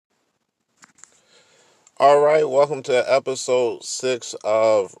All right, welcome to episode 6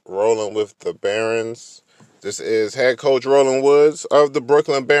 of Rolling with the Barons. This is head coach Roland Woods of the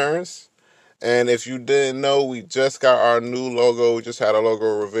Brooklyn Barons. And if you didn't know, we just got our new logo. We just had a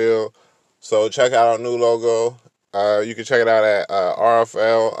logo reveal. So check out our new logo. You can check it out at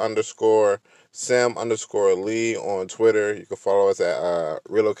RFL underscore Sim underscore Lee on Twitter. You can follow us at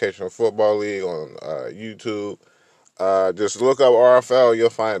Relocation Football League on YouTube. Just look up RFL, you'll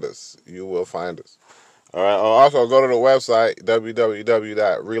find us. You will find us. All right. Also, go to the website,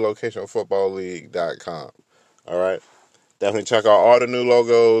 www.relocationfootballleague.com. All right. Definitely check out all the new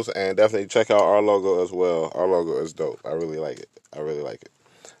logos and definitely check out our logo as well. Our logo is dope. I really like it. I really like it.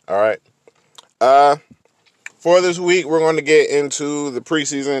 All right. Uh, for this week, we're going to get into the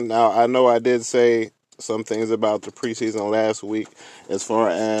preseason. Now, I know I did say some things about the preseason last week as far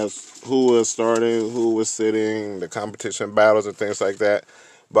as who was starting, who was sitting, the competition battles, and things like that.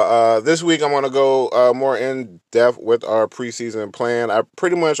 But this week, I'm going to go more in depth with our preseason plan. I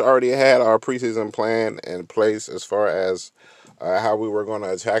pretty much already had our preseason plan in place as far as how we were going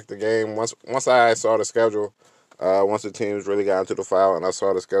to attack the game. Once I saw the schedule, once the teams really got into the file and I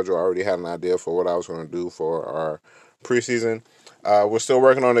saw the schedule, I already had an idea for what I was going to do for our preseason. We're still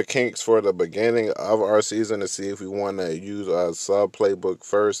working on the kinks for the beginning of our season to see if we want to use a sub playbook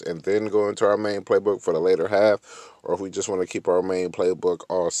first and then go into our main playbook for the later half, or if we just want to keep our main playbook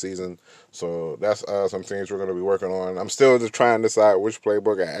all season. So that's some things we're going to be working on. I'm still just trying to decide which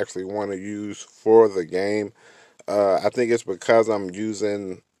playbook I actually want to use for the game. I think it's because I'm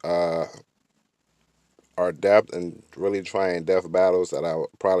using our depth and really trying depth battles that I would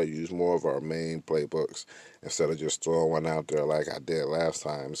probably use more of our main playbooks instead of just throwing one out there like I did last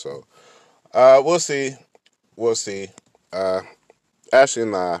time. So we'll see. We'll see. Uh,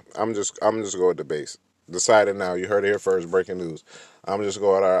 Actually, nah. I'm just going with the base. Decided now. You heard it here first. Breaking news. I'm just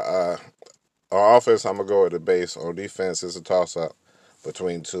going our offense. I'm gonna go with the base. On defense, it's a toss up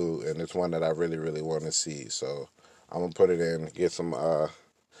between two, and it's one that I really really want to see. So I'm gonna put it in.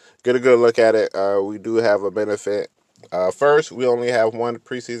 Get a good look at it. We do have a benefit. First, we only have one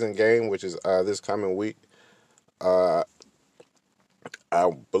preseason game, which is this coming week. Uh,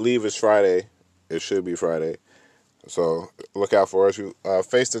 I believe it's Friday. It should be Friday. So look out for us. You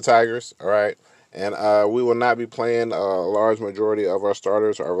face the Tigers, all right? And we will not be playing a large majority of our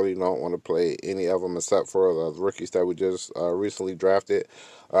starters. I really don't want to play any of them except for the rookies that we just recently drafted.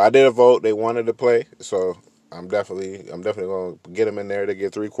 I did a vote; they wanted to play, so I'm definitely going to get them in there to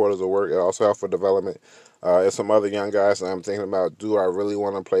get 3 quarters of work. It also helps for development. There's some other young guys that I'm thinking about. Do I really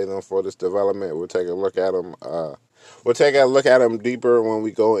want to play them for this development? We'll take a look at them. We'll take a look at them deeper when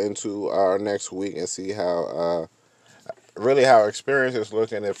we go into our next week and see how experience is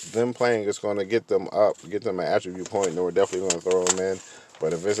looking. If them playing is going to get them up, get them an attribute point, then we're definitely going to throw them in.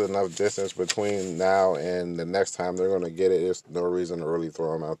 But if there's enough distance between now and the next time they're going to get it, there's no reason to really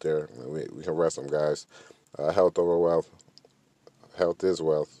throw them out there. We can rest them guys. Health over wealth. Health is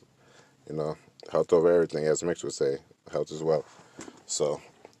wealth. You know, health over everything, as Mix would say. Health is wealth. So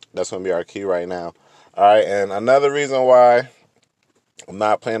that's going to be our key right now. All right, and another reason why I'm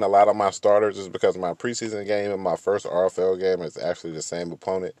not playing a lot of my starters is because my preseason game and my first RFL game is actually the same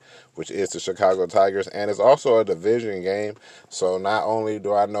opponent, which is the Chicago Tigers, and it's also a division game. So not only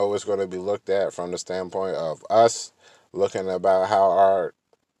do I know it's going to be looked at from the standpoint of us looking about how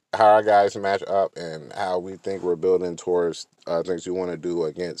our guys match up and how we think we're building towards things we want to do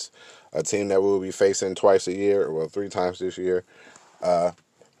against a team that we'll be facing twice a year, well, 3 times this year. Uh,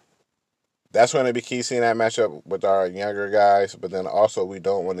 that's going to be key, seeing that matchup with our younger guys, but then also we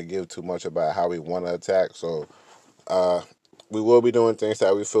don't want to give too much about how we want to attack. So uh, we will be doing things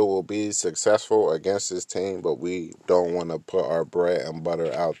that we feel will be successful against this team, but we don't want to put our bread and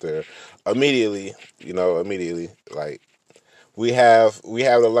butter out there immediately. Immediately. Like we have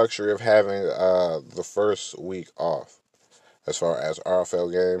the luxury of having the first week off as far as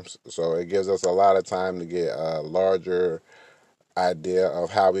RFL games, so it gives us a lot of time to get larger idea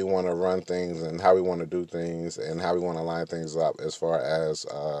of how we want to run things and how we want to do things and how we want to line things up as far as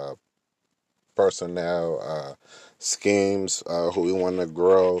personnel, schemes, who we want to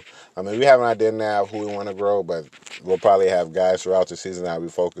grow. I mean, we have an idea now of who we want to grow, but we'll probably have guys throughout the season that we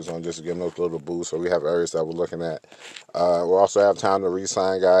focus on just to give them a little boost. So we have areas that we're looking at. We'll also have time to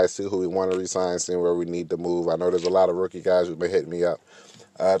re-sign guys, see who we want to re-sign, see where we need to move. I know there's a lot of rookie guys who've been hitting me up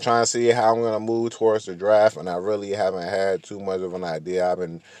trying to see how I'm going to move towards the draft, and I really haven't had too much of an idea.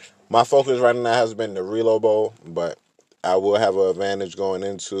 My focus right now has been the Reload Bowl, but I will have an advantage going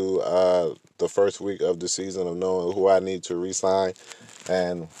into the first week of the season of knowing who I need to re-sign,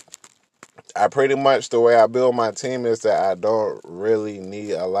 and I pretty much, the way I build my team is that I don't really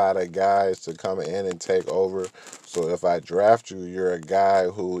need a lot of guys to come in and take over. So if I draft you, you're a guy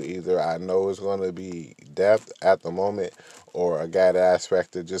who either I know is going to be depth at the moment, or a guy that I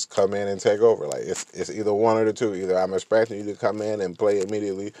expect to just come in and take over. Like it's either one or the two. Either I'm expecting you to come in and play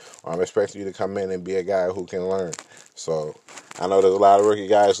immediately, or I'm expecting you to come in and be a guy who can learn. So I know there's a lot of rookie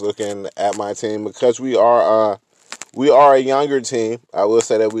guys looking at my team because we are a younger team. I will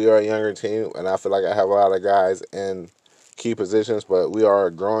say that we are a younger team, and I feel like I have a lot of guys in key positions, but we are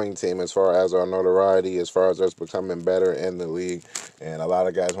a growing team as far as our notoriety, as far as us becoming better in the league, and a lot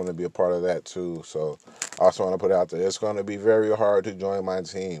of guys want to be a part of that too. So I also want to put out there, it's going to be very hard to join my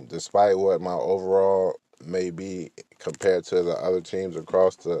team, despite what my overall may be compared to the other teams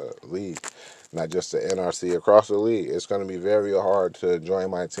across the league, not just the NRC, across the league. It's going to be very hard to join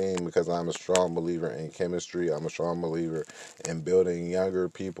my team because I'm a strong believer in chemistry. I'm a strong believer in building younger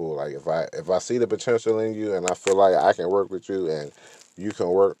people. Like if I see the potential in you and I feel like I can work with you and you can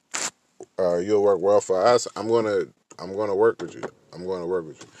work, you'll work well for us. I'm gonna work with you. I'm going to work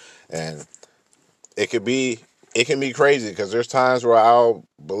with you, and it could be it can be crazy because there's times where I'll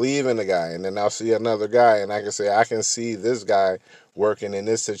believe in the guy and then I'll see another guy and I can say I can see this guy working in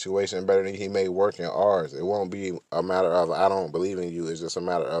this situation better than he may work in ours. It won't be a matter of I don't believe in you. It's just a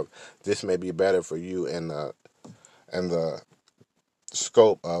matter of this may be better for you and the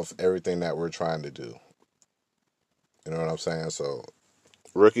scope of everything that we're trying to do. You know what I'm saying? So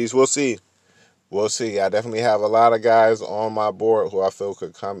rookies, we'll see. We'll see. I definitely have a lot of guys on my board who I feel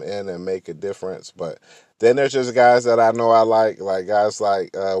could come in and make a difference. But then there's just guys that I know I like guys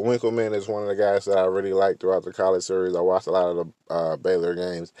like Winkleman is one of the guys that I really like throughout the college series. I watched a lot of the Baylor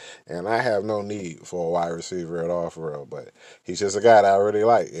games, and I have no need for a wide receiver at all for real. But he's just a guy that I really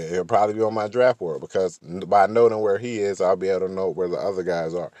like. He'll probably be on my draft board because by knowing where he is, I'll be able to know where the other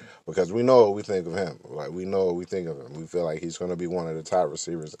guys are because we know what we think of him. Like we know what we think of him. We feel like he's going to be one of the top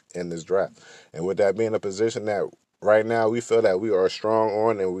receivers in this draft. And with that being a position that right now we feel that we are strong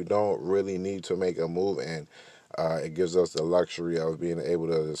on and we don't really need to make a move, and it gives us the luxury of being able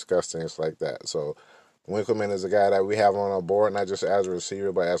to discuss things like that. So Winkleman is a guy that we have on our board, not just as a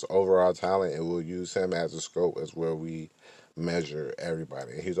receiver, but as overall talent, and we'll use him as a scope as where we measure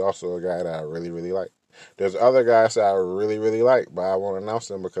everybody. And he's also a guy that I really, really like. There's other guys that I really, really like, but I won't announce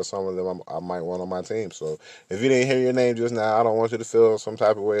them because some of them I might want on my team. So if you didn't hear your name just now, I don't want you to feel some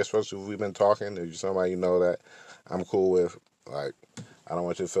type of way, especially if we've been talking. If you're somebody you know that I'm cool with, like, I don't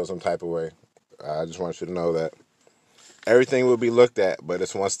want you to feel some type of way. I just want you to know that everything will be looked at, but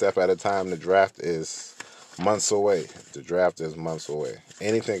it's one step at a time. The draft is months away. The draft is months away.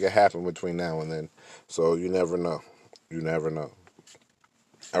 Anything can happen between now and then, so you never know. You never know.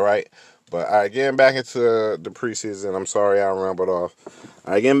 All right. But all right, getting back into the preseason. I'm sorry I rambled off.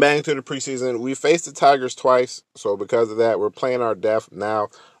 All right, getting back into the preseason. We faced the Tigers twice, so because of that, we're playing our depth now.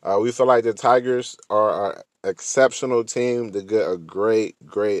 We feel like the Tigers are an exceptional team to get a great,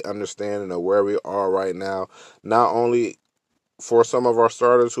 great understanding of where we are right now. Not only for some of our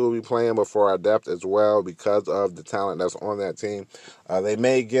starters who will be playing, but for our depth as well because of the talent that's on that team. They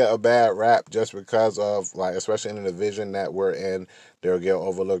may get a bad rap just because of, like, especially in the division that we're in, they'll get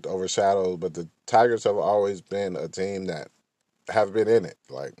overlooked, overshadowed. But the Tigers have always been a team that have been in it.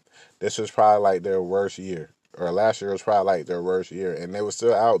 Like, this was probably like their worst year. Or last year was probably like their worst year, and they were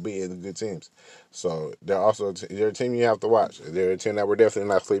still out beating good teams. So they're a team you have to watch. They're a team that we're definitely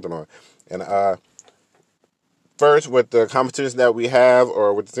not sleeping on. And first, with the competition that we have,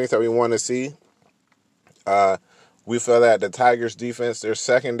 or with the things that we want to see, uh, we feel that the Tigers' defense, their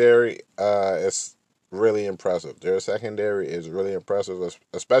secondary, is really impressive. Their secondary is really impressive,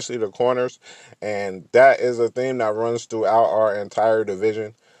 especially the corners, and that is a theme that runs throughout our entire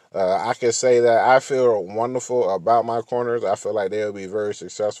division. I can say that I feel wonderful about my corners. I feel like they'll be very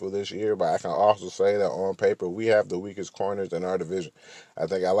successful this year, but I can also say that on paper, we have the weakest corners in our division. I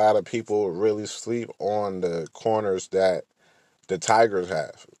think a lot of people really sleep on the corners that the Tigers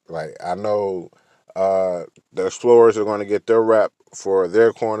have. Like, I know the Explorers are going to get their rep for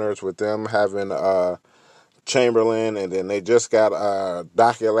their corners with them having Chamberlain, and then they just got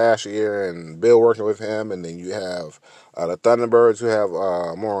Dockett last year and Bill working with him, and then you have the Thunderbirds who have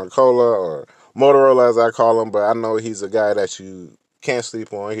Morocola, or Motorola as I call him, but I know he's a guy that you can't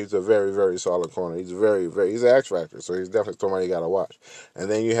sleep on. He's a very, very solid corner. He's he's an X factor, so he's definitely somebody you got to watch.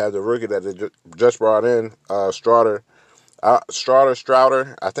 And then you have the rookie that they just brought in, Strouder.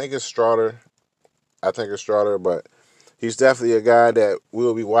 Strouder. I think it's Strouder. But he's definitely a guy that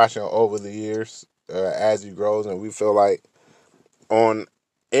we'll be watching over the years as he grows, and we feel like on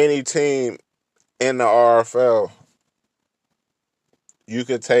any team in the RFL, you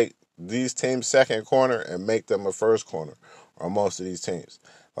could take these teams' second corner and make them a first corner on most of these teams.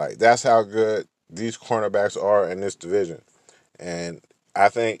 Like, that's how good these cornerbacks are in this division. And I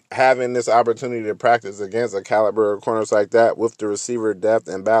think having this opportunity to practice against a caliber of corners like that with the receiver depth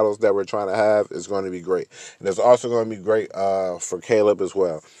and battles that we're trying to have is going to be great. And it's also going to be great for Caleb as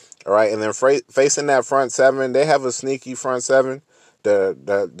well. All right, and then facing that front seven, they have a sneaky front seven.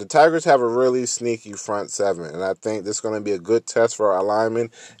 The Tigers have a really sneaky front seven, and I think this is going to be a good test for our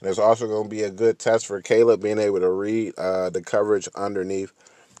linemen, and it's also going to be a good test for Caleb being able to read the coverage underneath.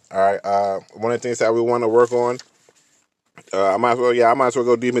 All right, one of the things that we want to work on, I might as well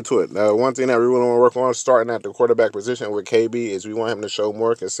go deep into it. One thing that we really want to work on, starting at the quarterback position with KB, is we want him to show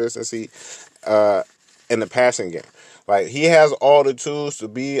more consistency in the passing game. Like, he has all the tools to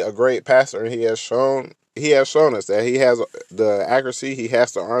be a great passer, and he has shown us that he has the accuracy, he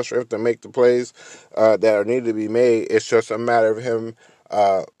has the arm strength to make the plays that are needed to be made. It's just a matter of him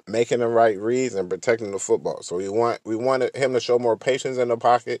making the right reads and protecting the football. So we wanted him to show more patience in the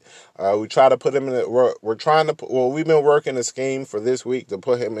pocket. We try to put him in we've been working a scheme for this week to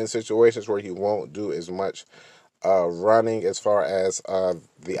put him in situations where he won't do as much running as far as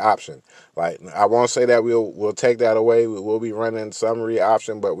the option. Like, I won't say that we'll take that away. We will be running some read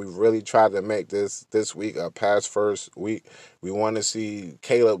option, but we've really tried to make this week a pass first week. We want to see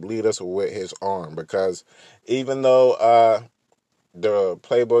Caleb lead us with his arm, because even though the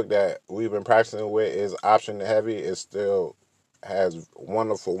playbook that we've been practicing with is option heavy, it still has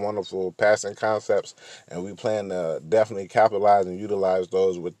wonderful passing concepts, and we plan to definitely capitalize and utilize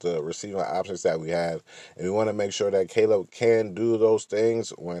those with the receiving options that we have. And we want to make sure that Caleb can do those things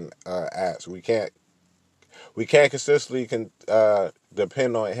when asked. We can't consistently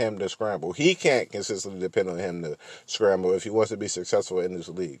depend on him to scramble. He can't consistently depend on him to scramble if he wants to be successful in this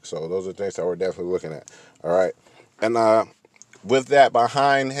league. So those are things that we're definitely looking at. All right, and with that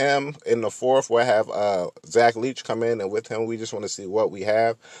behind him in the fourth, we'll have Zach Leach come in, and with him, we just want to see what we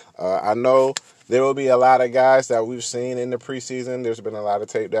have. I know there will be a lot of guys that we've seen in the preseason. There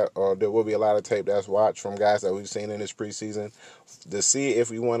will be a lot of tape that's watched from guys that we've seen in this preseason to see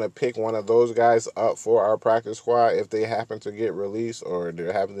if we want to pick one of those guys up for our practice squad if they happen to get released, or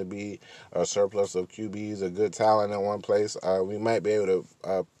there happen to be a surplus of QBs, a good talent in one place. We might be able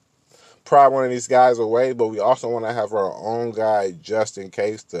to pry one of these guys away, but we also want to have our own guy just in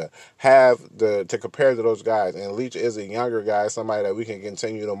case to compare to those guys. And Leach is a younger guy, somebody that we can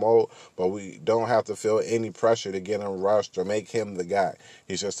continue to mold, but we don't have to feel any pressure to get him rushed or make him the guy.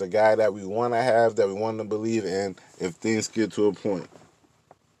 He's just a guy that we want to have, that we want to believe in if things get to a point.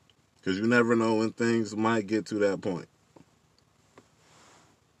 Because you never know when things might get to that point.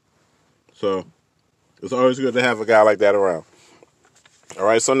 So it's always good to have a guy like that around. All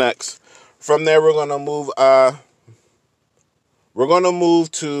right, so next. From there, we're gonna move.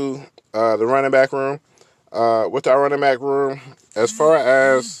 To the running back room. With our running back room, as far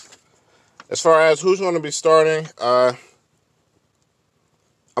as who's going to be starting, I'm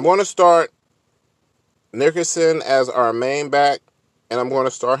going to start Nickerson as our main back, and I'm going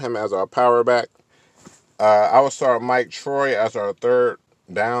to start him as our power back. I will start Mike Troy as our third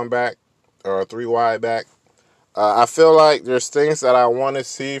down back, or 3 wide back. I feel like there's things that I want to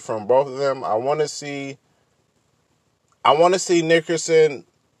see from both of them. I want to see Nickerson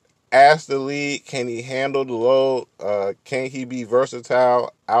ask the lead, can he handle the load? Can he be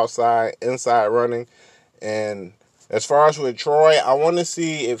versatile outside, inside running? And as far as with Troy, I want to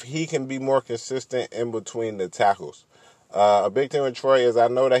see if he can be more consistent in between the tackles. A big thing with Troy is I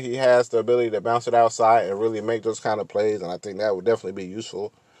know that he has the ability to bounce it outside and really make those kind of plays, and I think that would definitely be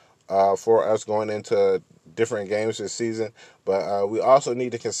useful for us going into different games this season. But we also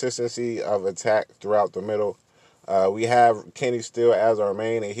need the consistency of attack throughout the middle. We have Kenny Steele as our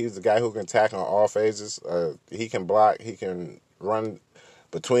main, and he's the guy who can tackle on all phases. He can block, he can run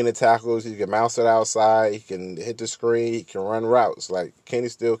between the tackles, he can bounce it outside, he can hit the screen, he can run routes. Like, Kenny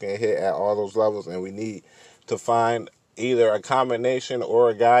Steele can hit at all those levels, and we need to find either a combination or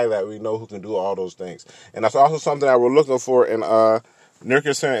a guy that we know who can do all those things. And that's also something that we're looking for in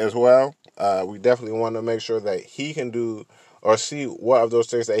Nickerson as well. We definitely want to make sure that he can do or see what of those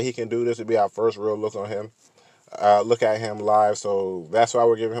things that he can do. This would be our first real look on him. Look at him live, so that's why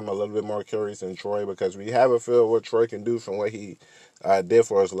we're giving him a little bit more curious than Troy, because we have a feel what Troy can do from what he did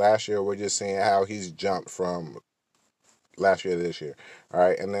for us last year. We're just seeing how he's jumped from last year to this year. All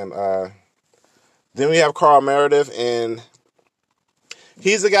right, and then we have Carl Meredith, and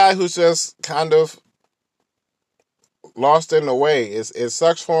he's a guy who's just kind of lost in the way. It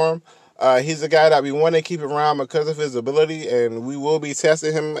sucks for him. He's a guy that we want to keep around because of his ability, and we will be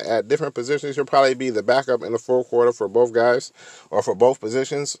testing him at different positions. He'll probably be the backup in the fourth quarter for both guys, or for both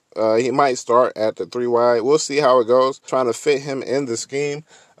positions. He might start at the 3 wide. We'll see how it goes. Trying to fit him in the scheme.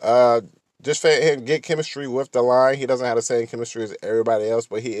 Just fit him, get chemistry with the line. He doesn't have the same chemistry as everybody else,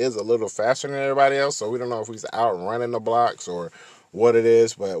 but he is a little faster than everybody else, so we don't know if he's out running the blocks or what it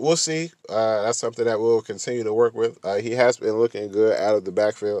is, but we'll see. That's something that we'll continue to work with. He has been looking good out of the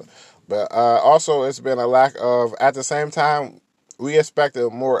backfield. But also, it's been a lack of, at the same time, we expected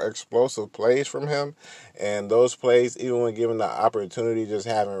more explosive plays from him. And those plays, even when given the opportunity, just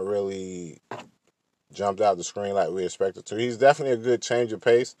haven't really jumped out the screen like we expected to. He's definitely a good change of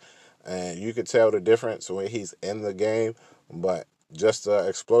pace. And you could tell the difference when he's in the game. But just the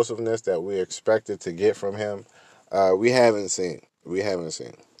explosiveness that we expected to get from him, we haven't seen. We haven't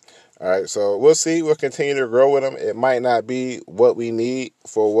seen. All right, so we'll see. We'll continue to grow with him. It might not be what we need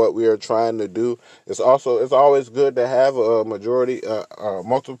for what we are trying to do. It's always good to have a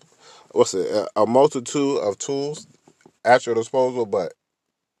a multitude of tools at your disposal. But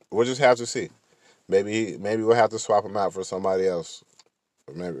we'll just have to see. Maybe we'll have to swap him out for somebody else.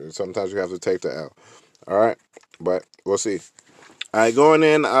 Maybe sometimes you have to take the L. All right, but we'll see. All right, going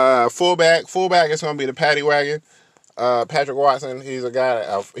in fullback. Fullback is going to be the paddy wagon. Patrick Watson, he's a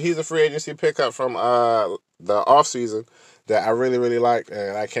guy. He's a free agency pickup from the offseason that I really, really like,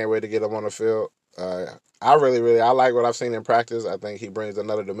 and I can't wait to get him on the field. I like what I've seen in practice. I think he brings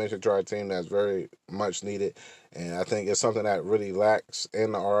another dimension to our team that's very much needed, and I think it's something that really lacks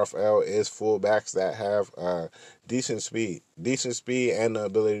in the RFL is fullbacks that have decent speed, and the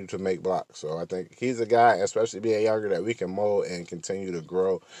ability to make blocks. So I think he's a guy, especially being younger, that we can mold and continue to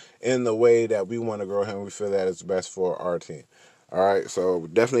grow in the way that we want to grow him. We feel that it's best for our team. All right, so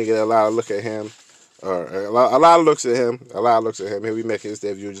definitely get a lot of look at him. A lot of looks at him. A lot of looks at him. He'll be making his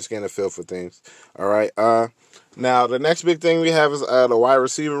debut, just getting a feel for things. All right. Now the next big thing we have is the wide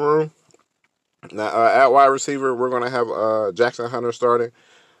receiver room. Now at wide receiver, we're gonna have Jackson Hunter starting.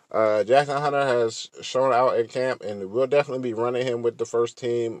 Jackson Hunter has shown out in camp, and we'll definitely be running him with the first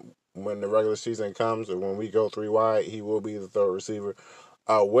team when the regular season comes, and when we go 3 wide, he will be the third receiver.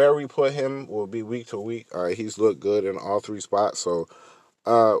 Where we put him will be week to week. He's looked good in all 3 spots, so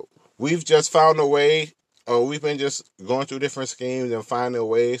we've just found a way. We've been just going through different schemes and finding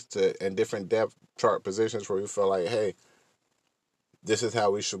ways in different depth chart positions where we feel like, hey, this is how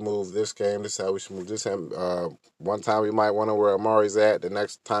we should move this game. This is how we should move this game. One time we might want to where Amari's at. The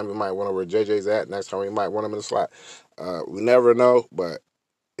next time we might want to where JJ's at. Next time we might want him in the slot. We never know, but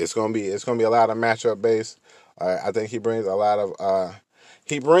it's gonna be a lot of matchup based. I think he brings a lot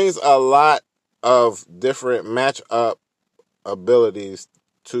of different matchup abilities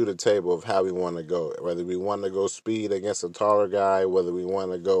to the table of how we want to go. Whether we want to go speed against a taller guy, whether we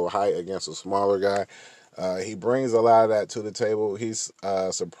want to go height against a smaller guy. He brings a lot of that to the table. He's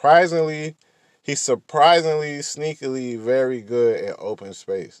surprisingly sneakily very good at open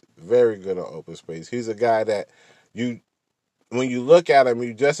space. Very good at open space. He's a guy that when you look at him,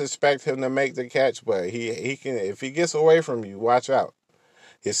 you just expect him to make the catch, but he can, if he gets away from you, watch out.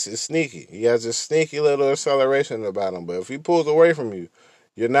 It's sneaky. He has a sneaky little acceleration about him, but if he pulls away from you,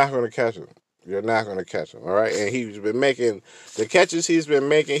 you're not going to catch him. You're not going to catch him, all right? And he's been making the catches he's been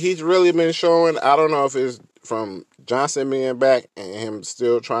making. He's really been showing. I don't know if it's from Johnson being back and him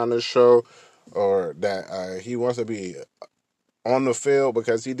still trying to show, or that he wants to be on the field,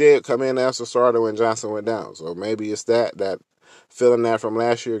 because he did come in as a starter when Johnson went down. So maybe it's that feeling that from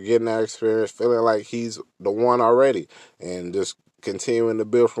last year, getting that experience, feeling like he's the one already, and just continuing to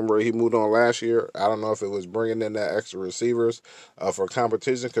build from where he moved on last year. I don't know if it was bringing in that extra receivers for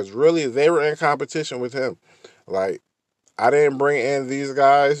competition, because really they were in competition with him. Like, I didn't bring in these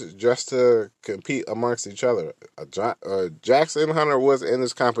guys just to compete amongst each other. Jackson Hunter was in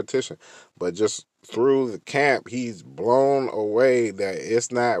this competition, but just through the camp, he's blown away that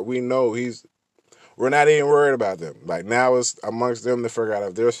it's not, we're not even worried about them. Like, now it's amongst them to figure out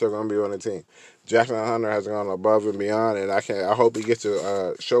if they're still going to be on the team. Jackson Hunter has gone above and beyond, and I hope he gets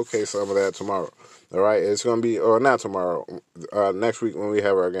to showcase some of that tomorrow. All right, it's going to be, or not tomorrow, next week when we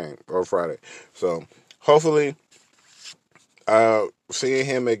have our game, or Friday. So hopefully, seeing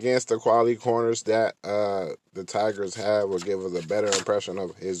him against the quality corners that the Tigers have will give us a better impression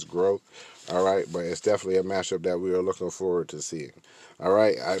of his growth. All right, but it's definitely a matchup that we are looking forward to seeing. All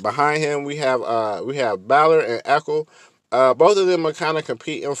right, behind him we have Ballard and Eckel. Both of them are kind of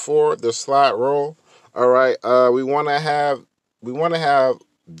competing for the slot role. All right, we want to have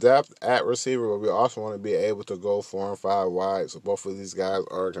depth at receiver, but we also want to be able to go 4 and 5 wide. So both of these guys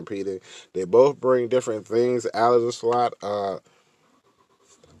are competing. They both bring different things out of the slot.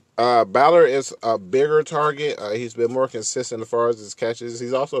 Ballard is a bigger target. He's been more consistent as far as his catches.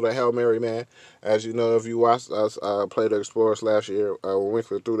 He's also the Hail Mary man. As you know, if you watched us play the Explorers last year, when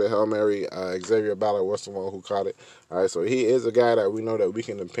Winkler threw the Hail Mary, Xavier Ballard was the one who caught it. All right, so he is a guy that we know that we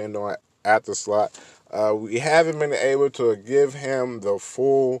can depend on at the slot. We haven't been able to give him the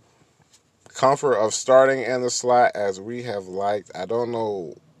full comfort of starting in the slot as we have liked. I don't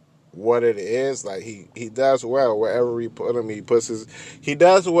know what it is. Like he does well wherever we put him. He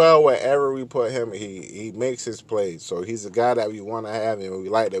does well wherever we put him. He makes his plays. So he's a guy that we want to have, and we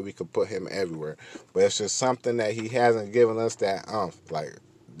like that we could put him everywhere. But it's just something that he hasn't given us that like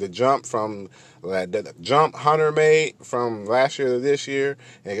the jump from the jump Hunter made from last year to this year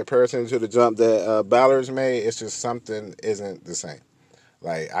in comparison to the jump that Ballard's made. It's just something isn't the same.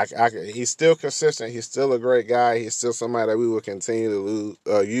 Like he's still consistent. He's still a great guy. He's still somebody that we will continue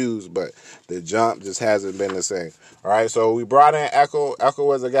to use, but the jump just hasn't been the same. All right, so we brought in Echo. Echo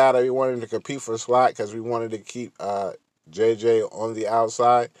was a guy that we wanted to compete for slot because we wanted to keep JJ on the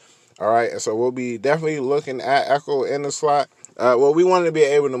outside. All right, and so we'll be definitely looking at Echo in the slot. We wanted to be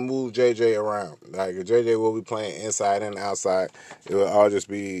able to move JJ around. Like JJ will be playing inside and outside. It'll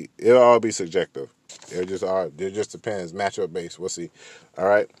all be subjective. It just depends. Matchup based. We'll see. All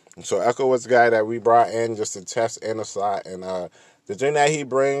right. So Echo was the guy that we brought in just to test in the slot. And the thing that he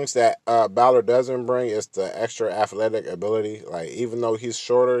brings that Ballard doesn't bring is the extra athletic ability. Like, even though he's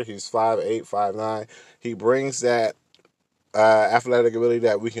shorter, he's 5'8", 5'9", he brings that athletic ability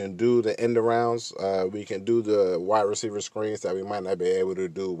that we can do the end arounds. We can do the wide receiver screens that we might not be able to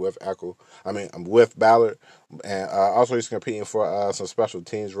do with with Ballard. And also he's competing for some special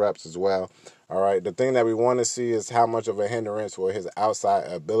teams reps as well. All right. The thing that we want to see is how much of a hindrance will his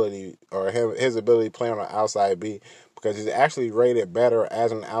outside ability or his ability playing on the outside be, because he's actually rated better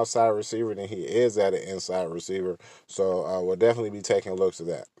as an outside receiver than he is at an inside receiver. So we'll definitely be taking looks at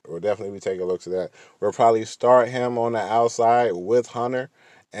that. We'll probably start him on the outside with Hunter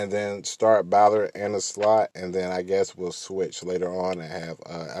and then start Ballard in the slot, and then I guess we'll switch later on and have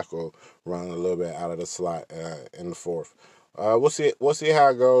Echo run a little bit out of the slot in the fourth. We'll see how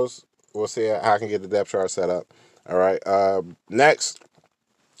it goes. We'll see how I can get the depth chart set up. All right. Next,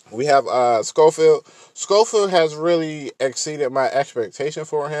 we have Schofield. Schofield has really exceeded my expectation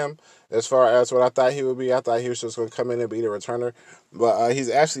for him as far as what I thought he would be. I thought he was just going to come in and be the returner. But he's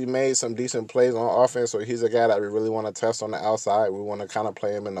actually made some decent plays on offense, so he's a guy that we really want to test on the outside. We want to kind of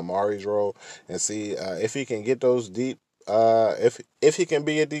play him in Amari's role and see if he can get those deep, if he can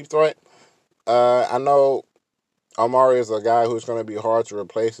be a deep threat. I know Amari is a guy who's going to be hard to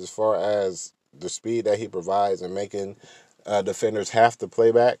replace as far as the speed that he provides and making defenders have to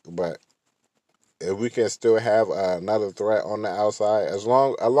play back, but if we can still have another threat on the outside,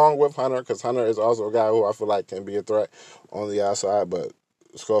 along with Hunter, because Hunter is also a guy who I feel like can be a threat on the outside, but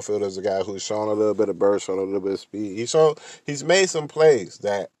Schofield is a guy who's shown a little bit of burst, shown a little bit of speed. He's made some plays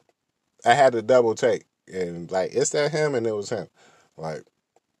that I had to double take, and like it's that him, and it was him, like.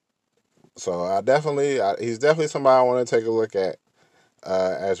 So he's definitely somebody I want to take a look at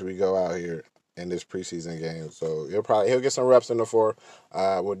as we go out here in this preseason game. So he'll get some reps in the fourth.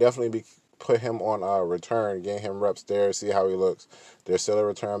 We'll definitely put him on return, getting him reps there, see how he looks. There's still a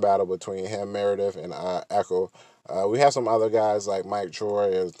return battle between him, Meredith, and Echo. We have some other guys like Mike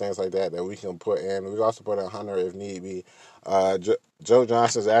Troy and things like that we can put in. We also put in Hunter if need be. Joe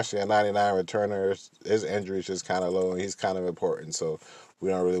Johnson's actually a 99 returner. His injury is just kind of low, and he's kind of important, so we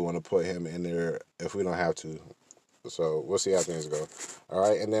don't really want to put him in there if we don't have to. So we'll see how things go. All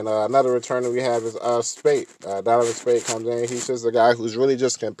right, and then another returner we have is Spate. Donovan Spate comes in. He's just a guy who's really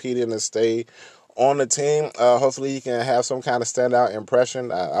just competing to stay on the team. Hopefully he can have some kind of standout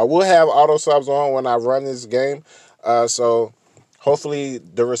impression. I will have auto subs on when I run this game. So hopefully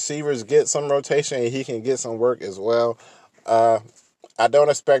the receivers get some rotation and he can get some work as well. I don't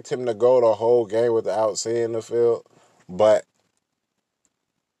expect him to go the whole game without seeing the field, but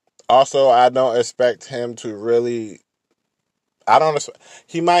also I don't expect him to really.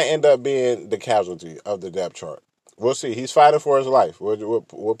 He might end up being the casualty of the depth chart. We'll see. He's fighting for his life.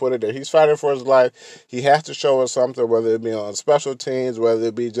 We'll put it there. He's fighting for his life. He has to show us something, whether it be on special teams, whether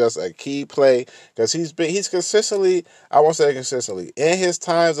it be just a key play, because he's consistently. I won't say consistently in his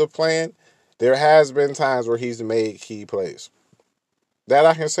times of playing. There has been times where he's made key plays. That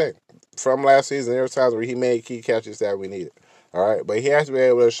I can say. From last season, there were times where he made key catches that we needed. All right, but he has to be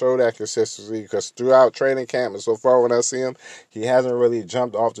able to show that consistency, because throughout training camp and so far when I see him, he hasn't really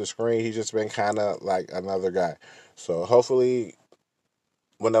jumped off the screen. He's just been kind of like another guy. So hopefully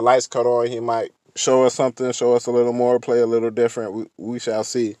when the lights cut on, he might show us something, show us a little more, play a little different. We shall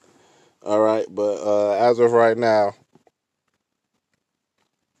see. All right, but as of right now,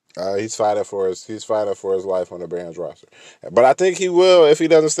 He's fighting for his life on the Bears roster. But I think he will, if he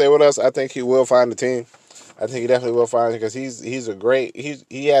doesn't stay with us. I think he will find the team. I think he definitely will find it because he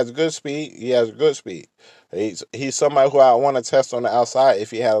has good speed. He has good speed. He's somebody who I want to test on the outside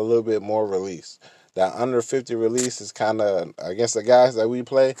if he had a little bit more release. That under 50 release is kind of against the guys that we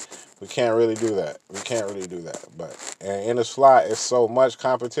play. We can't really do that. But in the slot, it's so much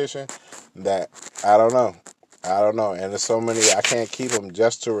competition that I don't know. And there's so many. I can't keep him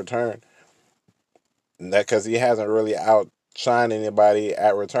just to return. That because he hasn't really outshined anybody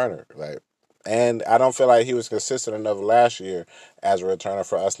at returner. And I don't feel like he was consistent enough last year as a returner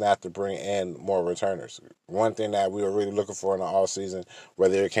for us not to bring in more returners. One thing that we were really looking for in the offseason,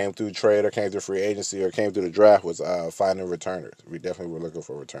 whether it came through trade or came through free agency or came through the draft, was finding returners. We definitely were looking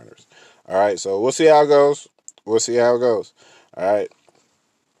for returners. All right, so we'll see how it goes. All right.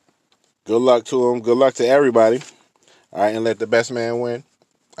 Good luck to him. Good luck to everybody. All right, and let the best man win.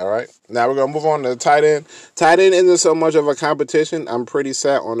 All right. Now we're gonna move on to the tight end. Tight end isn't so much of a competition. I'm pretty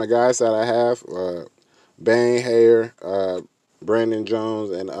set on the guys that I have: Bane, Hayer, Brandon Jones,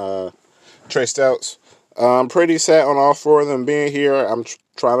 and Trey Stouts. I'm pretty set on all four of them being here. I'm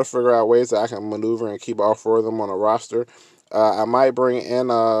trying to figure out ways that I can maneuver and keep all four of them on a roster. I might bring in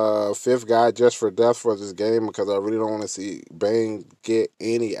a fifth guy just for depth for this game because I really don't want to see Bane get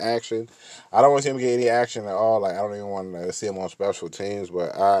any action. I don't want to see him get any action at all. I don't even want to see him on special teams,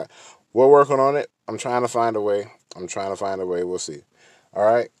 but we're working on it. I'm trying to find a way. We'll see. All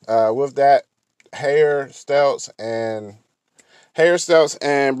right. With that, Hayer, Stouts, and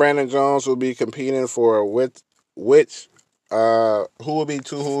Brandon Jones will be competing for which who will be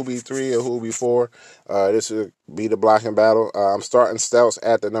 2, who will be 3, or who will be 4. This will be the blocking battle. I'm starting Stouts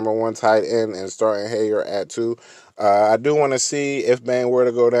at the number 1 tight end and starting Hayer at 2. I do want to see if Bane were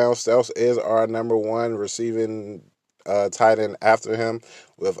to go down. Stouts is our number 1 receiving tight end after him,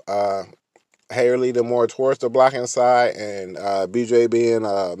 with Hayer leading more towards the blocking side and BJ being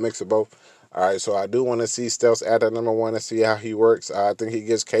a mix of both. All right, so I do want to see Stouts at that number 1 and see how he works. I think he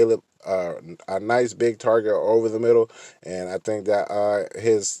gives Caleb a nice big target over the middle, and I think that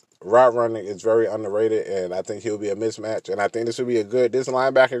his route running is very underrated, and I think he'll be a mismatch. And I think this will be this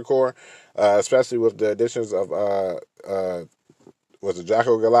linebacker core, especially with the additions of was it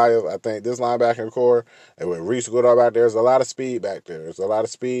Jacko Goliath? I think this linebacking core, and with Reese Goodall back there, there's a lot of speed back there. It's a lot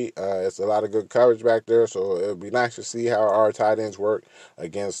of speed. It's a lot of good coverage back there. So it would be nice to see how our tight ends work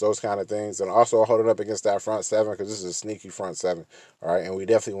against those kind of things, and also hold it up against that front seven because this is a sneaky front seven. All right, and we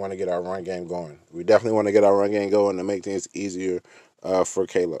definitely want to get our run game going. To make things easier for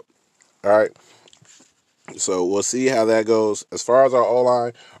Caleb. All right. So we'll see how that goes. As far as our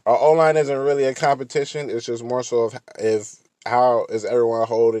O-line isn't really a competition. It's just more so of if how is everyone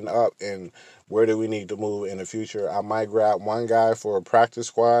holding up and where do we need to move in the future. I might grab one guy for a practice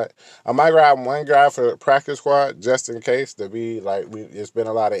squad. Just in case to be it's been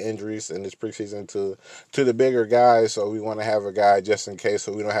a lot of injuries in this preseason to the bigger guys, so we want to have a guy just in case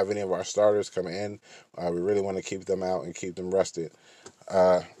so we don't have any of our starters coming in. We really want to keep them out and keep them rested.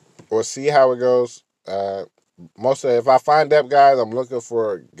 We'll see how it goes. Mostly, if I find depth guys, I'm looking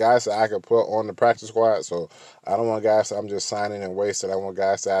for guys that I can put on the practice squad. So I don't want guys that I'm just signing and wasting. I want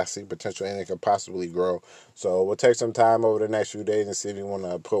guys that I see potential in and can possibly grow. So we'll take some time over the next few days and see if we want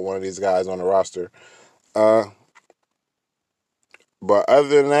to put one of these guys on the roster. But other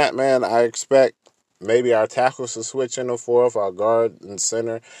than that, man, I expect maybe our tackles to switch in the fourth, our guard and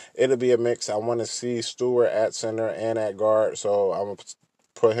center. It'll be a mix. I want to see Stewart at center and at guard. So I'm going to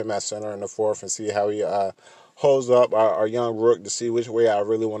put him at center in the fourth and see how he holds up our young rook to see which way I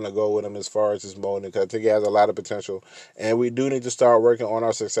really want to go with him as far as his molding, because I think he has a lot of potential. And we do need to start working on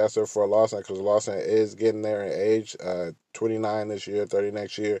our successor for Lawson, because Lawson is getting there in age, 29 this year, 30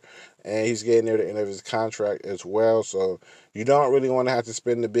 next year, and he's getting near the end of his contract as well. So you don't really want to have to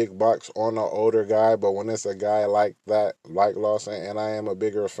spend the big bucks on an older guy, but when it's a guy like that, like Lawson, and I am a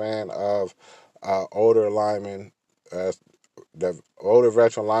bigger fan of older linemen, the older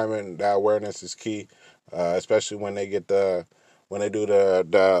veteran linemen, that awareness is key. Especially when they do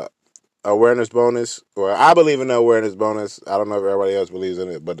the awareness bonus. Well, I believe in the awareness bonus. I don't know if everybody else believes in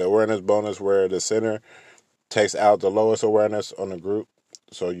it, but the awareness bonus where the center takes out the lowest awareness on the group.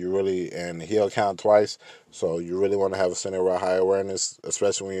 So and he'll count twice. So you really want to have a center with high awareness,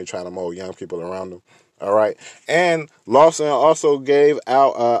 especially when you're trying to mold young people around them. All right. And Lawson also gave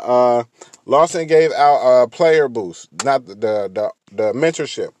out a player boost, not the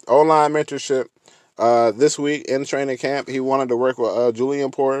mentorship, O-line mentorship. This week in training camp, he wanted to work with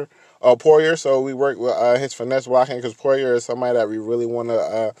Julian Porter Poirier. So we work with his finesse blocking because Poirier is somebody that we really want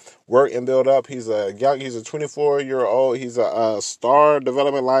to work and build up. He's a 24-year-old. He's a star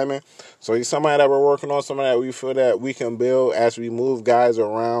development lineman. So he's somebody that we're working on, somebody that we feel that we can build as we move guys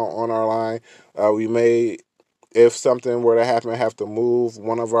around on our line. We may, if something were to happen, have to move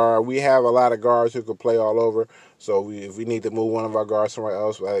one of our. We have a lot of guards who could play all over. So if we need to move one of our guards somewhere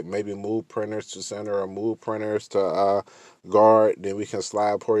else, like maybe move Printers to center or move Printers to guard, then we can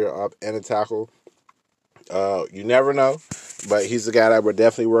slide Poirier up and a tackle. You never know, but he's the guy that we're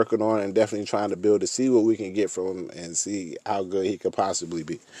definitely working on and definitely trying to build to see what we can get from him and see how good he could possibly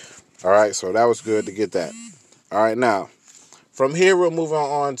be. All right, so that was good to get that. All right, now from here we're moving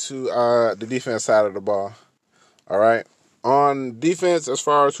on to the defense side of the ball. All right. On defense, as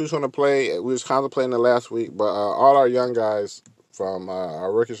far as who's going to play, we was contemplating it last week, but all our young guys from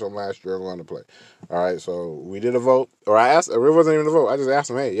our rookies from last year are going to play. All right, so we did a vote, or I asked, it wasn't even a vote. I just asked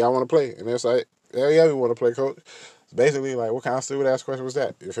them, hey, y'all want to play? And they're like, yeah, we want to play, coach. Basically, like, what kind of stupid ass question was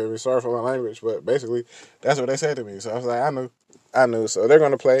that? You feel me? Sorry for my language, but basically, that's what they said to me. So I was like, I knew. So they're going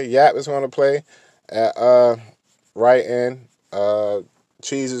to play. Yap is going to play at right end.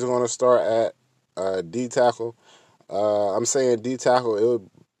 Cheese is going to start at D tackle. I'm saying D tackle. It would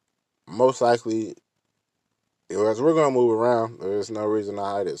most likely, as we're gonna move around, there's no reason to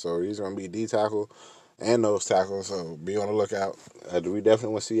hide it. So he's gonna be D tackle and nose tackle. So be on the lookout. We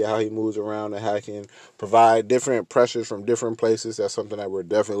definitely want to see how he moves around and how he can provide different pressures from different places. That's something that we're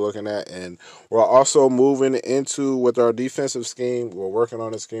definitely looking at, and we're also moving into with our defensive scheme. We're working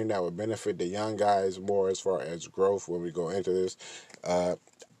on a scheme that would benefit the young guys more as far as growth when we go into this. I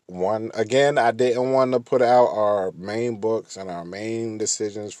didn't want to put out our main books and our main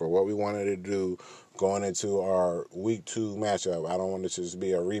decisions for what we wanted to do going into our week 2 matchup. I don't want it to just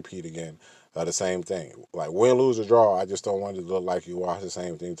be a repeat again of the same thing. Like, win, lose, or draw, I just don't want it to look like you watch the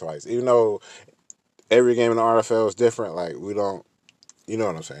same thing twice. Even though every game in the RFL is different, like, we don't, you know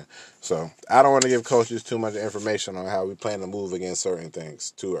what I'm saying? So I don't want to give coaches too much information on how we plan to move against certain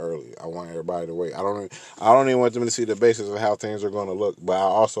things too early. I want everybody to wait. I don't even want them to see the basis of how things are going to look, but I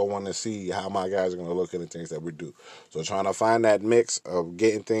also want to see how my guys are going to look at the things that we do. So trying to find that mix of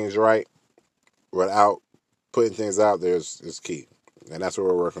getting things right without putting things out there is key. And that's what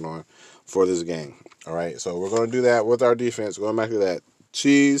we're working on for this game. All right, so we're going to do that with our defense. Going back to that,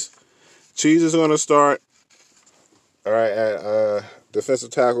 Cheese is going to start. All right, at defensive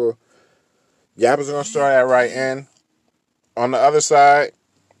tackle. Yap is going to start at right end. On the other side,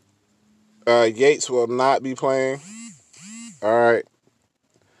 Yates will not be playing. All right.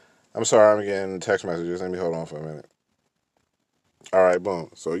 I'm sorry, I'm getting text messages. Let me hold on for a minute. All right,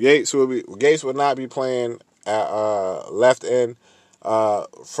 boom. So Yates will not be playing at left end.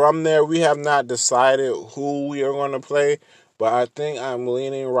 From there, we have not decided who we are going to play, but I think I'm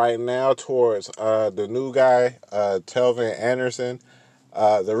leaning right now towards the new guy, Telvin Anderson.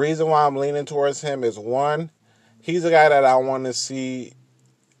 The reason why I'm leaning towards him is, one, he's a guy that I want to see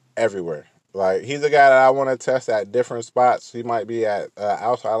everywhere. Like, he's a guy that I want to test at different spots. He might be at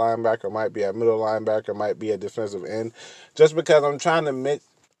outside linebacker, might be at middle linebacker, might be at defensive end. Just because I'm trying to mix,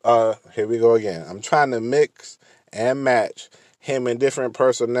 here we go again. I'm trying to mix and match him in different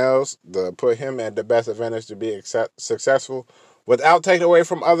personnels to put him at the best advantage to be successful without taking away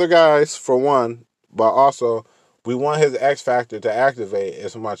from other guys, for one, but also we want his X factor to activate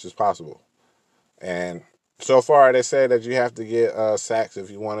as much as possible. And so far, they say that you have to get sacks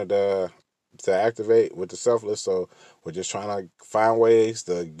if you wanted to activate with the selfless. So we're just trying to find ways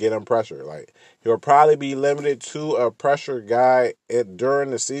to get him pressure. Like, he'll probably be limited to a pressure guy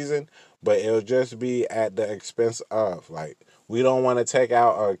during the season, but it'll just be at the expense of, like, we don't want to take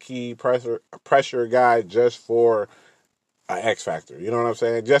out a key pressure guy just for an X factor. You know what I'm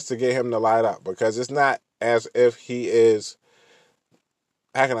saying? Just to get him to light up, because it's not as if he is.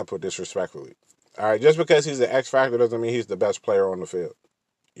 How can I put this respectfully? All right, just because he's an X factor doesn't mean he's the best player on the field.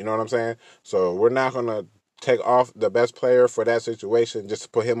 You know what I'm saying? So we're not going to take off the best player for that situation just to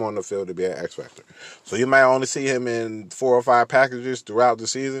put him on the field to be an X factor. So you might only see him in 4 or 5 packages throughout the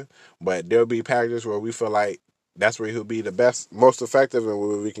season, but there'll be packages where we feel like that's where he'll be the best, most effective, and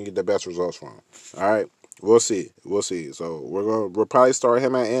where we can get the best results from him. All right, we'll see. So we'll probably start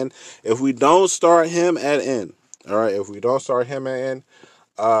him at end. If we don't start him at end,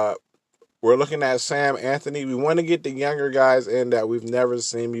 we're looking at Sam Anthony. We want to get the younger guys in that we've never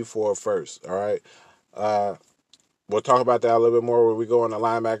seen before first, all right? We'll talk about that a little bit more when we go on the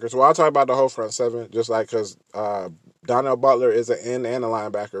linebackers. Well, I'll talk about the whole front seven, just like, because Donnell Butler is an end and a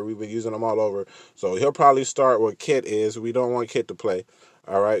linebacker. We've been using them all over. So he'll probably start what Kit is. We don't want Kit to play.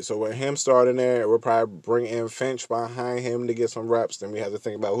 All right, so with him starting there, we'll probably bring in Finch behind him to get some reps. Then we have to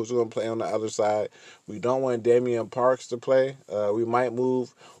think about who's going to play on the other side. We don't want Damian Parks to play. We might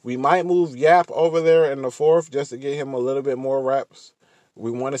move Yap over there in the fourth just to get him a little bit more reps.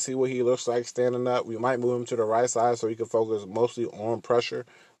 We want to see what he looks like standing up. We might move him to the right side so he can focus mostly on pressure.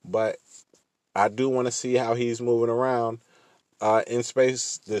 But I do want to see how he's moving around in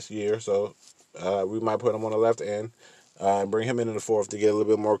space this year. So we might put him on the left end and bring him into the fourth to get a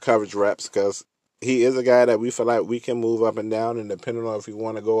little bit more coverage reps because he is a guy that we feel like we can move up and down. And depending on if we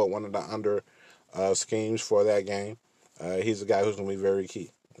want to go at one of the under schemes for that game, he's a guy who's going to be very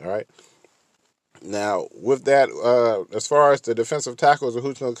key. All right. Now, with that, as far as the defensive tackles or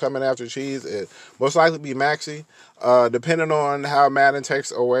who's going to come in after Cheese, it most likely be Maxey. Depending on how Madden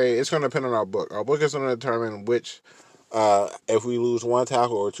takes away, it's going to depend on our book. Our book is going to determine which, if we lose one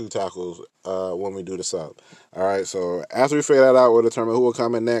tackle or two tackles when we do the sub. All right, so after we figure that out, we'll determine who will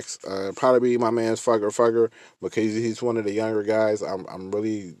come in next. Probably be my man's Fugger, because he's one of the younger guys. I'm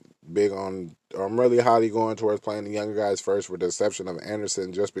really big on. I'm really highly going towards playing the younger guys first, with the exception of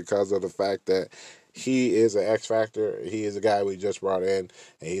Anderson, just because of the fact that he is an X factor. He is a guy we just brought in,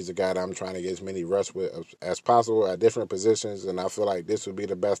 and he's a guy that I'm trying to get as many reps with as possible at different positions. And I feel like this would be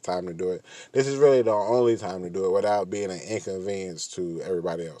the best time to do it. This is really the only time to do it without being an inconvenience to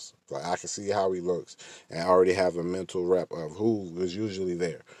everybody else. Like, I can see how he looks and already have a mental rep of who is usually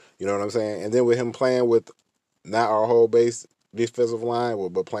there. You know what I'm saying? And then with him playing with not our whole base defensive line,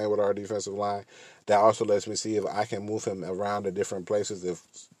 but playing with our defensive line, that also lets me see if I can move him around to different places if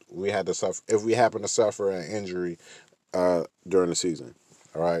we happen to suffer an injury during the season.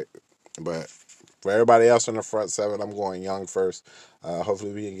 All right, but for everybody else in the front seven, I'm going young first.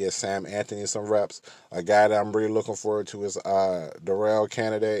 Hopefully, we can get Sam Anthony some reps. A guy that I'm really looking forward to is Darrell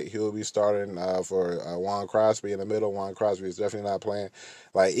Candidate. He will be starting for Juan Crosby in the middle. Juan Crosby is definitely not playing.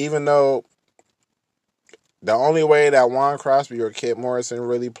 Like, even though the only way that Juan Crosby or Kit Morrison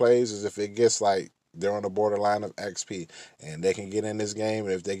really plays is if it gets like they're on the borderline of XP and they can get in this game,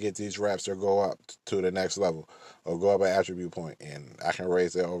 and if they get these reps, they'll go up to the next level or go up an attribute point, and I can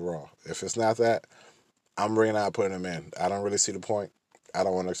raise their overall. If it's not that, I'm really not putting them in. I don't really see the point. I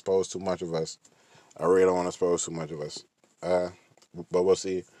don't want to expose too much of us. I really don't want to expose too much of us. But we'll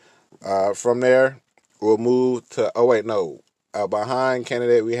see. From there, we'll move to. Oh wait, no. Behind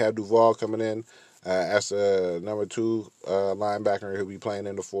Candidate, we have Duval coming in as the number 2 linebacker who'll be playing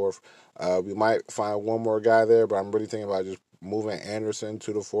in the fourth. We might find one more guy there, but I'm really thinking about just moving Anderson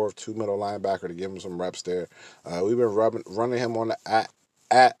to the fourth, 2 middle linebacker to give him some reps there. We've been running him on the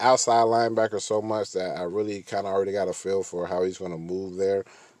at outside linebacker so much that I really kind of already got a feel for how he's going to move there.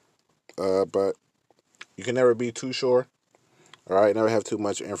 But you can never be too sure. All right, never have too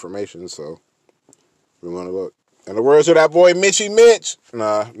much information, so we want to look. In the words of that boy Mitchy Mitch,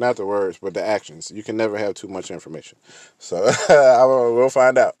 nah, not the words, but the actions. You can never have too much information. So we'll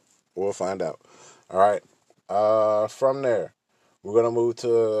find out. We'll find out. All right. From there, we're going to move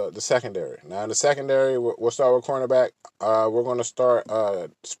to the secondary. Now, in the secondary, we'll start with cornerback. We're going to start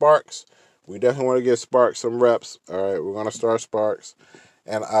Sparks. We definitely want to give Sparks some reps. All right, we're going to start Sparks.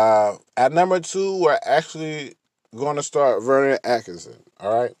 And at number 2, we're actually going to start Vernon Atkinson.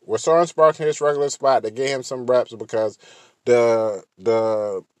 All right, we're starting Sparks in his regular spot to get him some reps because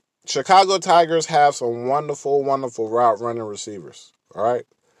the Chicago Tigers have some wonderful, wonderful route running receivers. All right,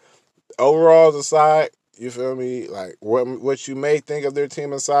 overalls aside, you feel me? Like what you may think of their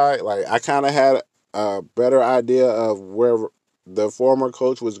team aside, like I kind of had a better idea of where the former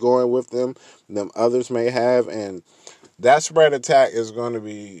coach was going with them than others may have, and that spread attack is going to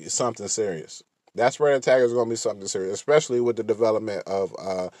be something serious. That spread attack is going to be something serious, especially with the development of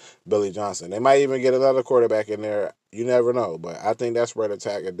Billy Johnson. They might even get another quarterback in there. You never know. But I think that spread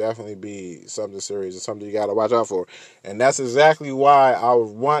attack could definitely be something serious. It's something you got to watch out for. And that's exactly why I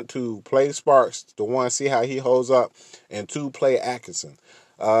would want to play Sparks, to one, see how he holds up, and 2, play Atkinson.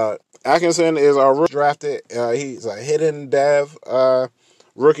 Atkinson is our rookie drafted. He's a hidden dev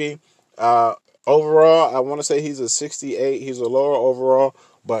rookie. Overall, I want to say he's a 68. He's a lower overall,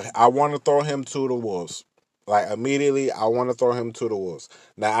 but I want to throw him to the Wolves. Like, immediately, I want to throw him to the Wolves.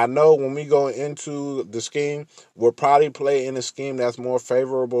 Now, I know when we go into the scheme, we'll probably play in a scheme that's more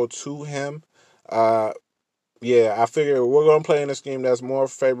favorable to him. Yeah, I figure we're going to play in a scheme that's more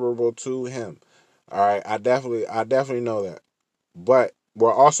favorable to him. All right, I definitely know that. But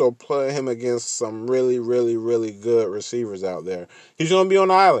we're also playing him against some really, really, really good receivers out there. He's going to be on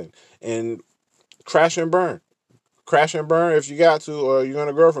the island. And crash and burn. Crash and burn if you got to, or you're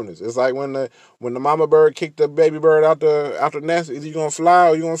gonna grow from this. It's like when the mama bird kicked the baby bird out the nest. Either you're gonna fly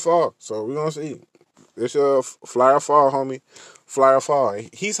or you're gonna fall. So we're gonna see. It's your flyer fall, homie. Flyer fall.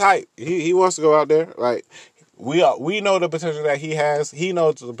 He's hype. He wants to go out there. Like we know the potential that he has. He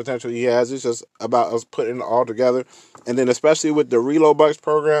knows the potential he has. It's just about us putting it all together. And then especially with the Reload Bucks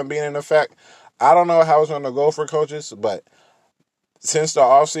program being in effect, I don't know how it's going to go for coaches, but since the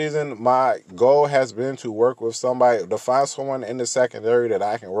offseason, my goal has been to work with somebody, to find someone in the secondary that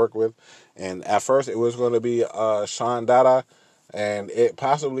I can work with. And at first, it was going to be Sean Dada, and it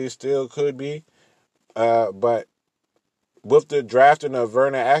possibly still could be. But with the drafting of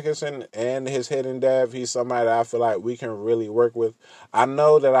Vernon Atkinson and his hidden dev, he's somebody that I feel like we can really work with. I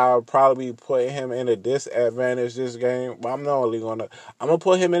know that I'll probably put him in a disadvantage this game, but I'm going to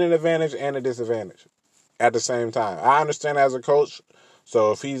put him in an advantage and a disadvantage at the same time. I understand as a coach,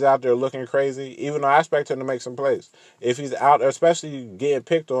 so if he's out there looking crazy, even though I expect him to make some plays, if he's out, especially getting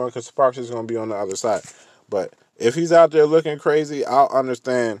picked on, because Sparks is going to be on the other side. But if he's out there looking crazy, I'll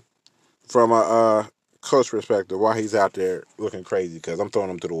understand from a coach perspective why he's out there looking crazy, because I'm throwing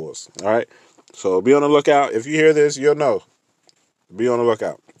him to the wolves. All right? So be on the lookout. If you hear this, you'll know. Be on the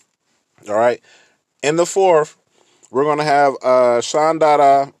lookout. All right? In the fourth, we're going to have Sean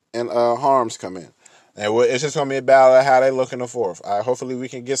Dada and Harms come in. And it's just going to be a battle of how they look in the fourth. Hopefully we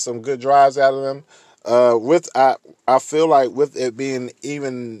can get some good drives out of them. I feel like with it being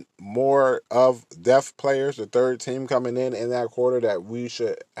even more of depth players, the third team coming in that quarter, that we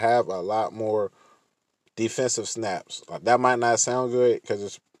should have a lot more defensive snaps. That might not sound good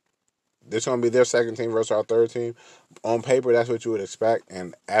because it's going to be their second team versus our third team. On paper, that's what you would expect,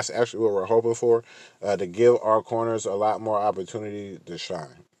 and that's actually what we're hoping for, to give our corners a lot more opportunity to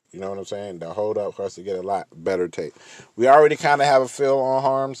shine. You know what I'm saying? To hold up for us to get a lot better tape. We already kind of have a feel on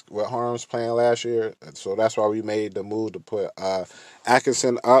Harms, what Harms playing last year, so that's why we made the move to put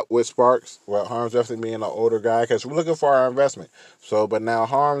Atkinson up with Sparks. Well, Harms definitely being an older guy, because we're looking for our investment. So, but now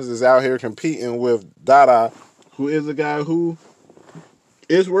Harms is out here competing with Dada, who is a guy who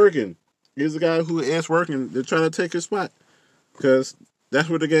is working. He's the guy who is working to try to take his spot, because that's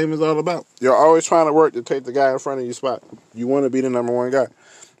what the game is all about. You're always trying to work to take the guy in front of your spot. You want to be the number one guy.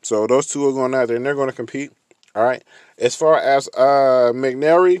 So those two are going out there, and they're going to compete. All right. As far as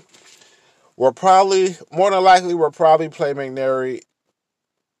McNary, more than likely, we'll probably play McNary.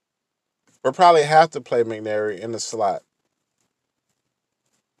 We'll probably have to play McNary in the slot.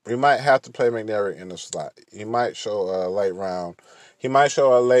 We might have to play McNary in the slot. He might show a late round. He might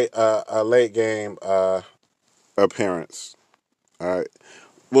show a late game appearance. All right.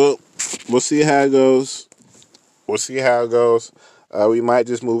 We'll see how it goes. We might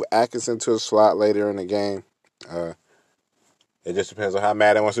just move Atkinson to a slot later in the game. It just depends on how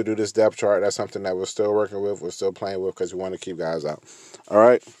Madden wants to do this depth chart. That's something that we're still working with. We're still playing with, because we want to keep guys out. All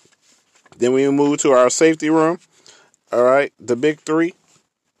right. Then we move to our safety room. All right. The big three.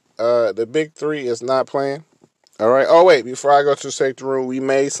 The big three is not playing. All right. Oh, wait. Before I go to the safety room, we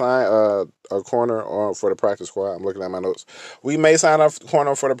may sign a corner for the practice squad. I'm looking at my notes. We may sign a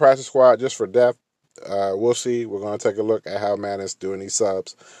corner for the practice squad just for depth. We'll see. We're going to take a look at how Madden's doing these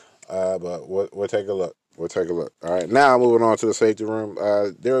subs. But we'll take a look. All right. Now, moving on to the safety room.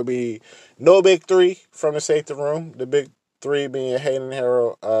 There will be no big three from the safety room. The big three being Hayden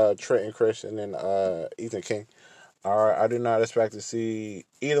Harrell, Trenton Christian, and Ethan King. All right. I do not expect to see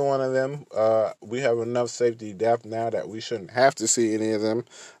either one of them. We have enough safety depth now that we shouldn't have to see any of them.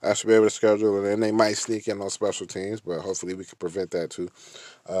 I should be able to schedule it, and they might sneak in on special teams, but hopefully we can prevent that too.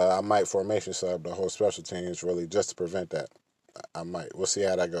 I might formation sub the whole special teams really just to prevent that. I might. We'll see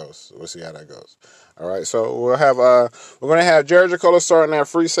how that goes. All right. So we're gonna have Jared Jacola starting at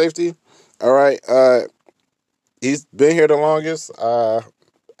free safety. All right. He's been here the longest.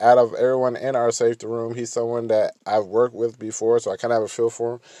 Out of everyone in our safety room, he's someone that I've worked with before, so I kind of have a feel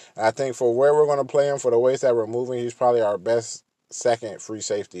for him. And I think for where we're going to play him, for the weights that we're moving, he's probably our best second free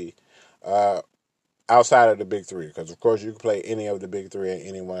safety outside of the big three. Because, of course, you can play any of the big three in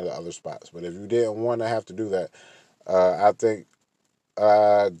any one of the other spots. But if you didn't want to have to do that, I think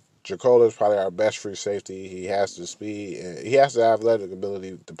Jacola is probably our best free safety. He has the speed, and he has the athletic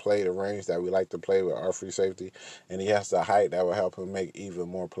ability to play the range that we like to play with our free safety, and he has the height that will help him make even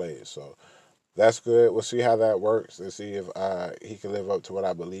more plays. So that's good. We'll see how that works and see if he can live up to what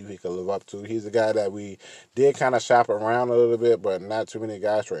I believe he can live up to. He's a guy that we did kind of shop around a little bit, but not too many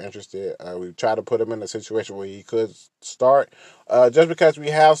guys were interested. We tried to put him in a situation where he could start, just because we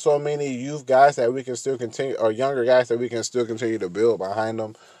have so many youth guys that we can still continue, or younger guys that we can still continue to build behind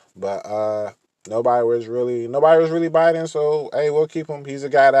them. But nobody was really biting, so hey, we'll keep him. He's a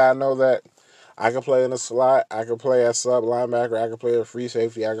guy that I know that I can play in the slot. I can play as sub linebacker. I can play as free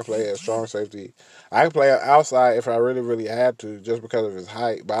safety. I can play as strong safety. I can play outside if I really, really had to, just because of his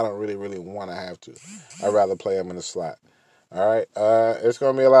height. But I don't really, really want to have to. I'd rather play him in the slot. All right. It's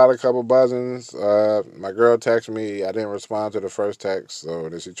gonna be a lot of couple buzzings. My girl texted me. I didn't respond to the first text, so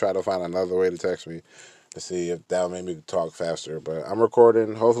then she tried to find another way to text me to see if that would make me talk faster. But I'm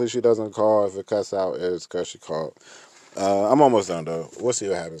recording. Hopefully she doesn't call. If it cuts out, it's because she called. I'm almost done though. We'll see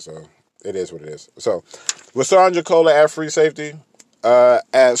what happens. So it is what it is. So we're starting Jacola at free safety.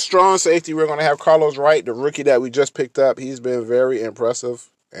 At strong safety, we're going to have Carlos Wright, the rookie that we just picked up. He's been very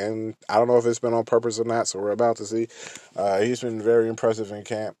impressive, and I don't know if it's been on purpose or not, so we're about to see. He's been very impressive in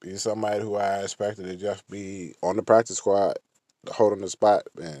camp. He's somebody who I expected to just be on the practice squad, holding the spot,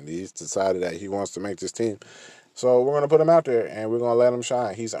 and he's decided that he wants to make this team. So we're going to put him out there, and we're going to let him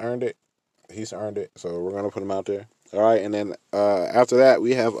shine. He's earned it. So we're going to put him out there. All right, and then after that,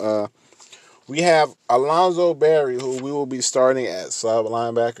 we have Alonzo Berry, who we will be starting at sub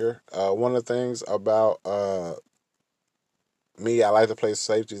linebacker. One of the things about me, I like to play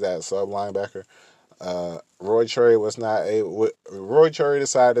safeties at sub linebacker. Roy Cherry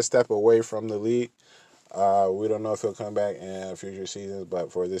decided to step away from the league. We don't know if he'll come back in future seasons, but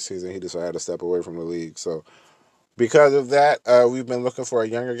for this season, he decided to step away from the league. So because of that, we've been looking for a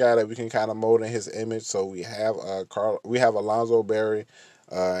younger guy that we can kind of mold in his image. So we have Alonzo Berry.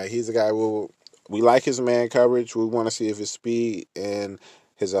 He's a guy we like his man coverage. We want to see if his speed and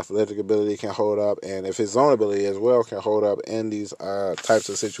his athletic ability can hold up, and if his zone ability as well can hold up in these types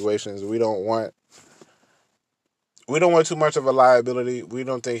of situations. We don't want too much of a liability. We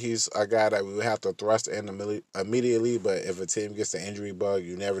don't think he's a guy that we would have to thrust in immediately. But if a team gets the injury bug,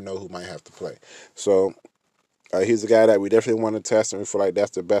 you never know who might have to play. So he's a guy that we definitely want to test, and we feel like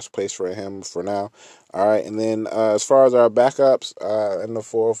that's the best place for him for now. All right, and then as far as our backups in the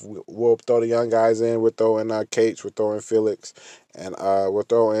fourth, we'll throw the young guys in. We're throwing Cates, we're throwing Felix, and we're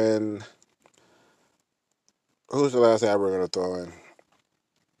throwing. Who's the last guy we're going to throw in?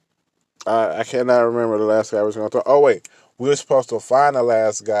 I cannot remember the last guy we was going to throw. Oh, wait. We were supposed to find the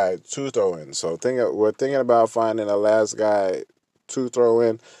last guy to throw in. So we're thinking about finding the last guy to throw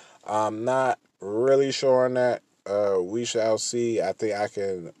in. I'm not really sure on that. We shall see. I think I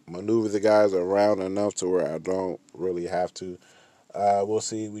can maneuver the guys around enough to where I don't really have to. We'll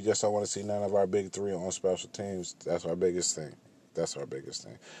see. We just don't want to see none of our big three on special teams. That's our biggest thing.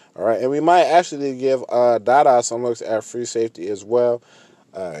 All right, and we might actually give Dada some looks at free safety as well.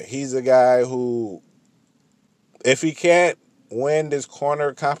 He's a guy who, if he can't win this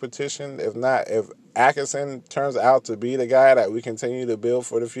corner competition, if Atkinson turns out to be the guy that we continue to build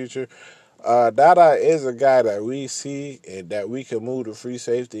for the future, Dada is a guy that we see and that we can move to free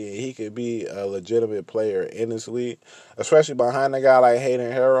safety, and he could be a legitimate player in this league, especially behind a guy like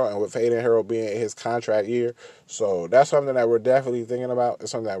Hayden Harrell, and with Hayden Harrell being in his contract year. So that's something that we're definitely thinking about.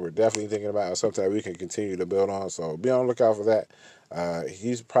 It's something that we can continue to build on. So be on the lookout for that.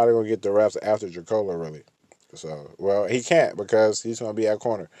 He's probably going to get the reps after Jacola, really. So, well, he can't because he's going to be at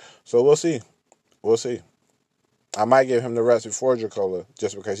corner. So we'll see. I might give him the reps before Jacola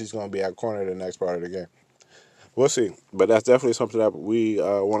just because he's going to be at corner the next part of the game. We'll see. But that's definitely something that we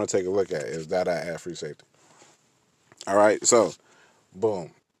want to take a look at, is that at free safety. All right, so,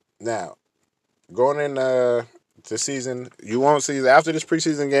 boom. Now, going in the season, you won't see, after this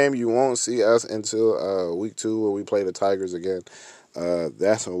preseason game, you won't see us until week 2 where we play the Tigers again.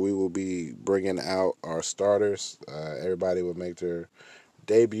 That's when we will be bringing out our starters. Everybody will make their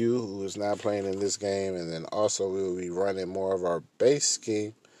debut who is not playing in this game, and then also we will be running more of our base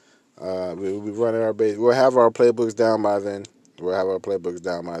scheme. We will be running our base. We'll have our playbooks down by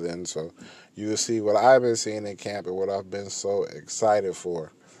then. So you will see what I've been seeing in camp and what I've been so excited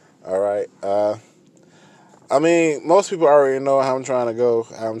for. All right. I mean, most people already know how I'm trying to go,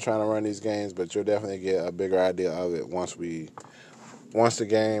 how I'm trying to run these games, but you'll definitely get a bigger idea of it once the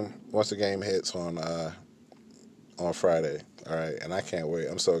game hits on Friday. All right, and I can't wait.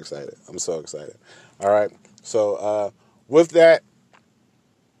 I'm so excited. All right, so with that,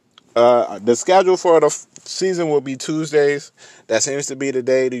 the schedule for the season will be Tuesdays. That seems to be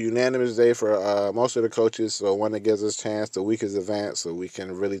the unanimous day for most of the coaches. So one that gives us a chance, the week is advanced, so we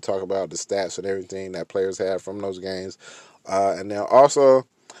can really talk about the stats and everything that players have from those games. And then also,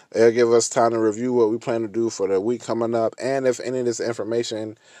 it'll give us time to review what we plan to do for the week coming up, and if any of this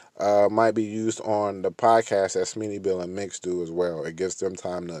information might be used on the podcast that Smeeny, Bill, and Mix do as well. It gives them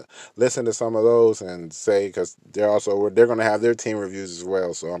time to listen to some of those and say, because they're going to have their team reviews as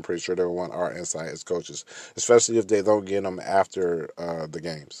well, so I'm pretty sure they'll want our insight as coaches, especially if they don't get them after the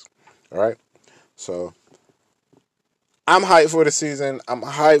games. All right? So I'm hyped for the season. I'm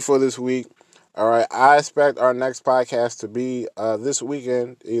hyped for this week. All right, I expect our next podcast to be this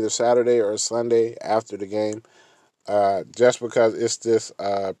weekend, either Saturday or Sunday after the game, just because it's this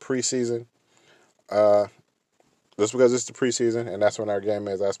preseason. Uh, just because it's the preseason, and that's when our game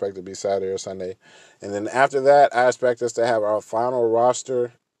is. I expect it to be Saturday or Sunday. And then after that, I expect us to have our final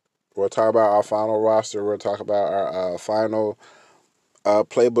roster. We'll talk about our final roster. We'll talk about our final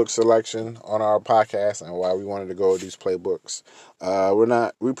playbook selection on our podcast and why we wanted to go with these playbooks.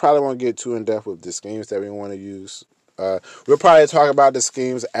 We probably won't get too in depth with the schemes that we want to use. We'll probably talk about the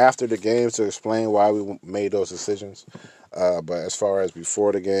schemes after the game to explain why we made those decisions. But as far as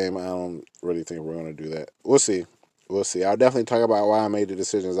before the game, I don't really think we're going to do that. We'll see. We'll see. I'll definitely talk about why I made the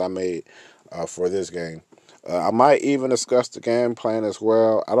decisions I made for this game. I might even discuss the game plan as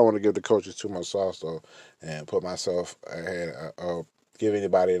well. I don't want to give the coaches too much sauce, though, and put myself ahead, give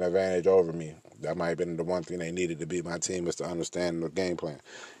anybody an advantage over me. That might have been the one thing they needed to beat my team is to understand the game plan.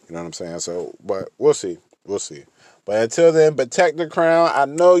 You know what I'm saying? So, but we'll see. We'll see. But until then, protect the crown. I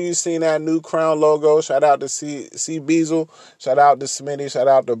know you've seen that new crown logo. Shout out to C Beazle. Shout out to Smitty. Shout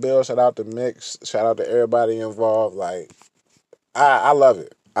out to Bill. Shout out to Mix. Shout out to everybody involved. Like, I love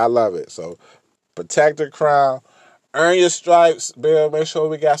it. I love it. So, protect the crown. Earn your stripes, Bill. Make sure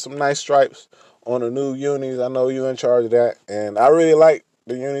we got some nice stripes on the new unis. I know you in charge of that. And I really like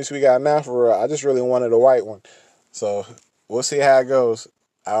the unis we got now for real. I just really wanted a white one. So, we'll see how it goes.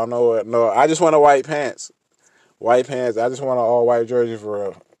 I don't know what. No, I just want a white pants. White pants. I just want an all-white jersey for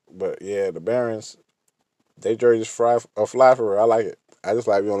real. But, yeah, the Barons, they jerseys fly for real. I like it. I just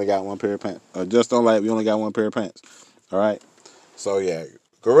like we only got one pair of pants. Or just don't like we only got one pair of pants. All right? So, yeah.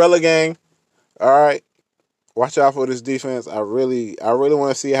 Gorilla Gang. All right. Watch out for this defense. I really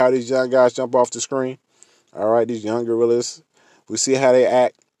want to see how these young guys jump off the screen. All right, these young gorillas. We see how they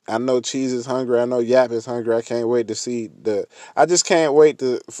act. I know Cheese is hungry. I know Yap is hungry. I can't wait to see I just can't wait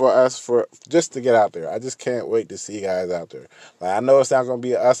for us just to get out there. I just can't wait to see guys out there. Like, I know it's not going to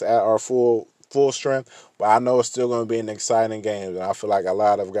be us at our full strength, but I know it's still going to be an exciting game, and I feel like a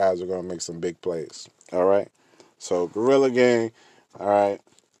lot of guys are going to make some big plays. All right, so Gorilla Gang. All right,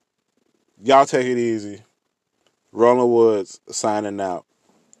 y'all take it easy. Roland Woods signing out.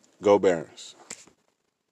 Go Barons.